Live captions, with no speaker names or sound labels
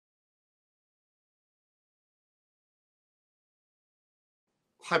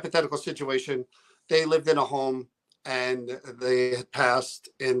hypothetical situation, they lived in a home and they had passed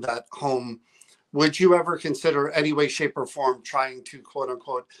in that home, would you ever consider any way, shape, or form trying to quote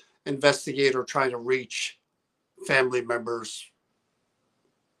unquote investigate or trying to reach family members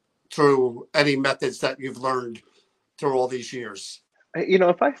through any methods that you've learned through all these years? You know,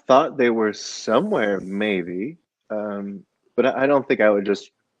 if I thought they were somewhere, maybe, but I don't think I would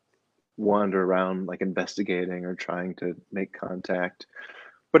just wander around like investigating or trying to make contact.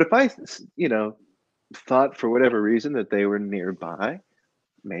 But if you know, thought for whatever reason that they were nearby,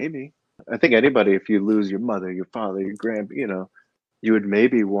 maybe. I think anybody, if you lose your mother, your father, your grandpa, you know, you would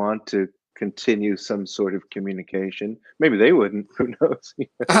maybe want to continue some sort of communication. Maybe they wouldn't. Who knows?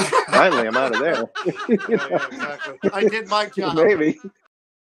 Finally, I'm out of there. You Yeah, know, exactly. I did my job. maybe.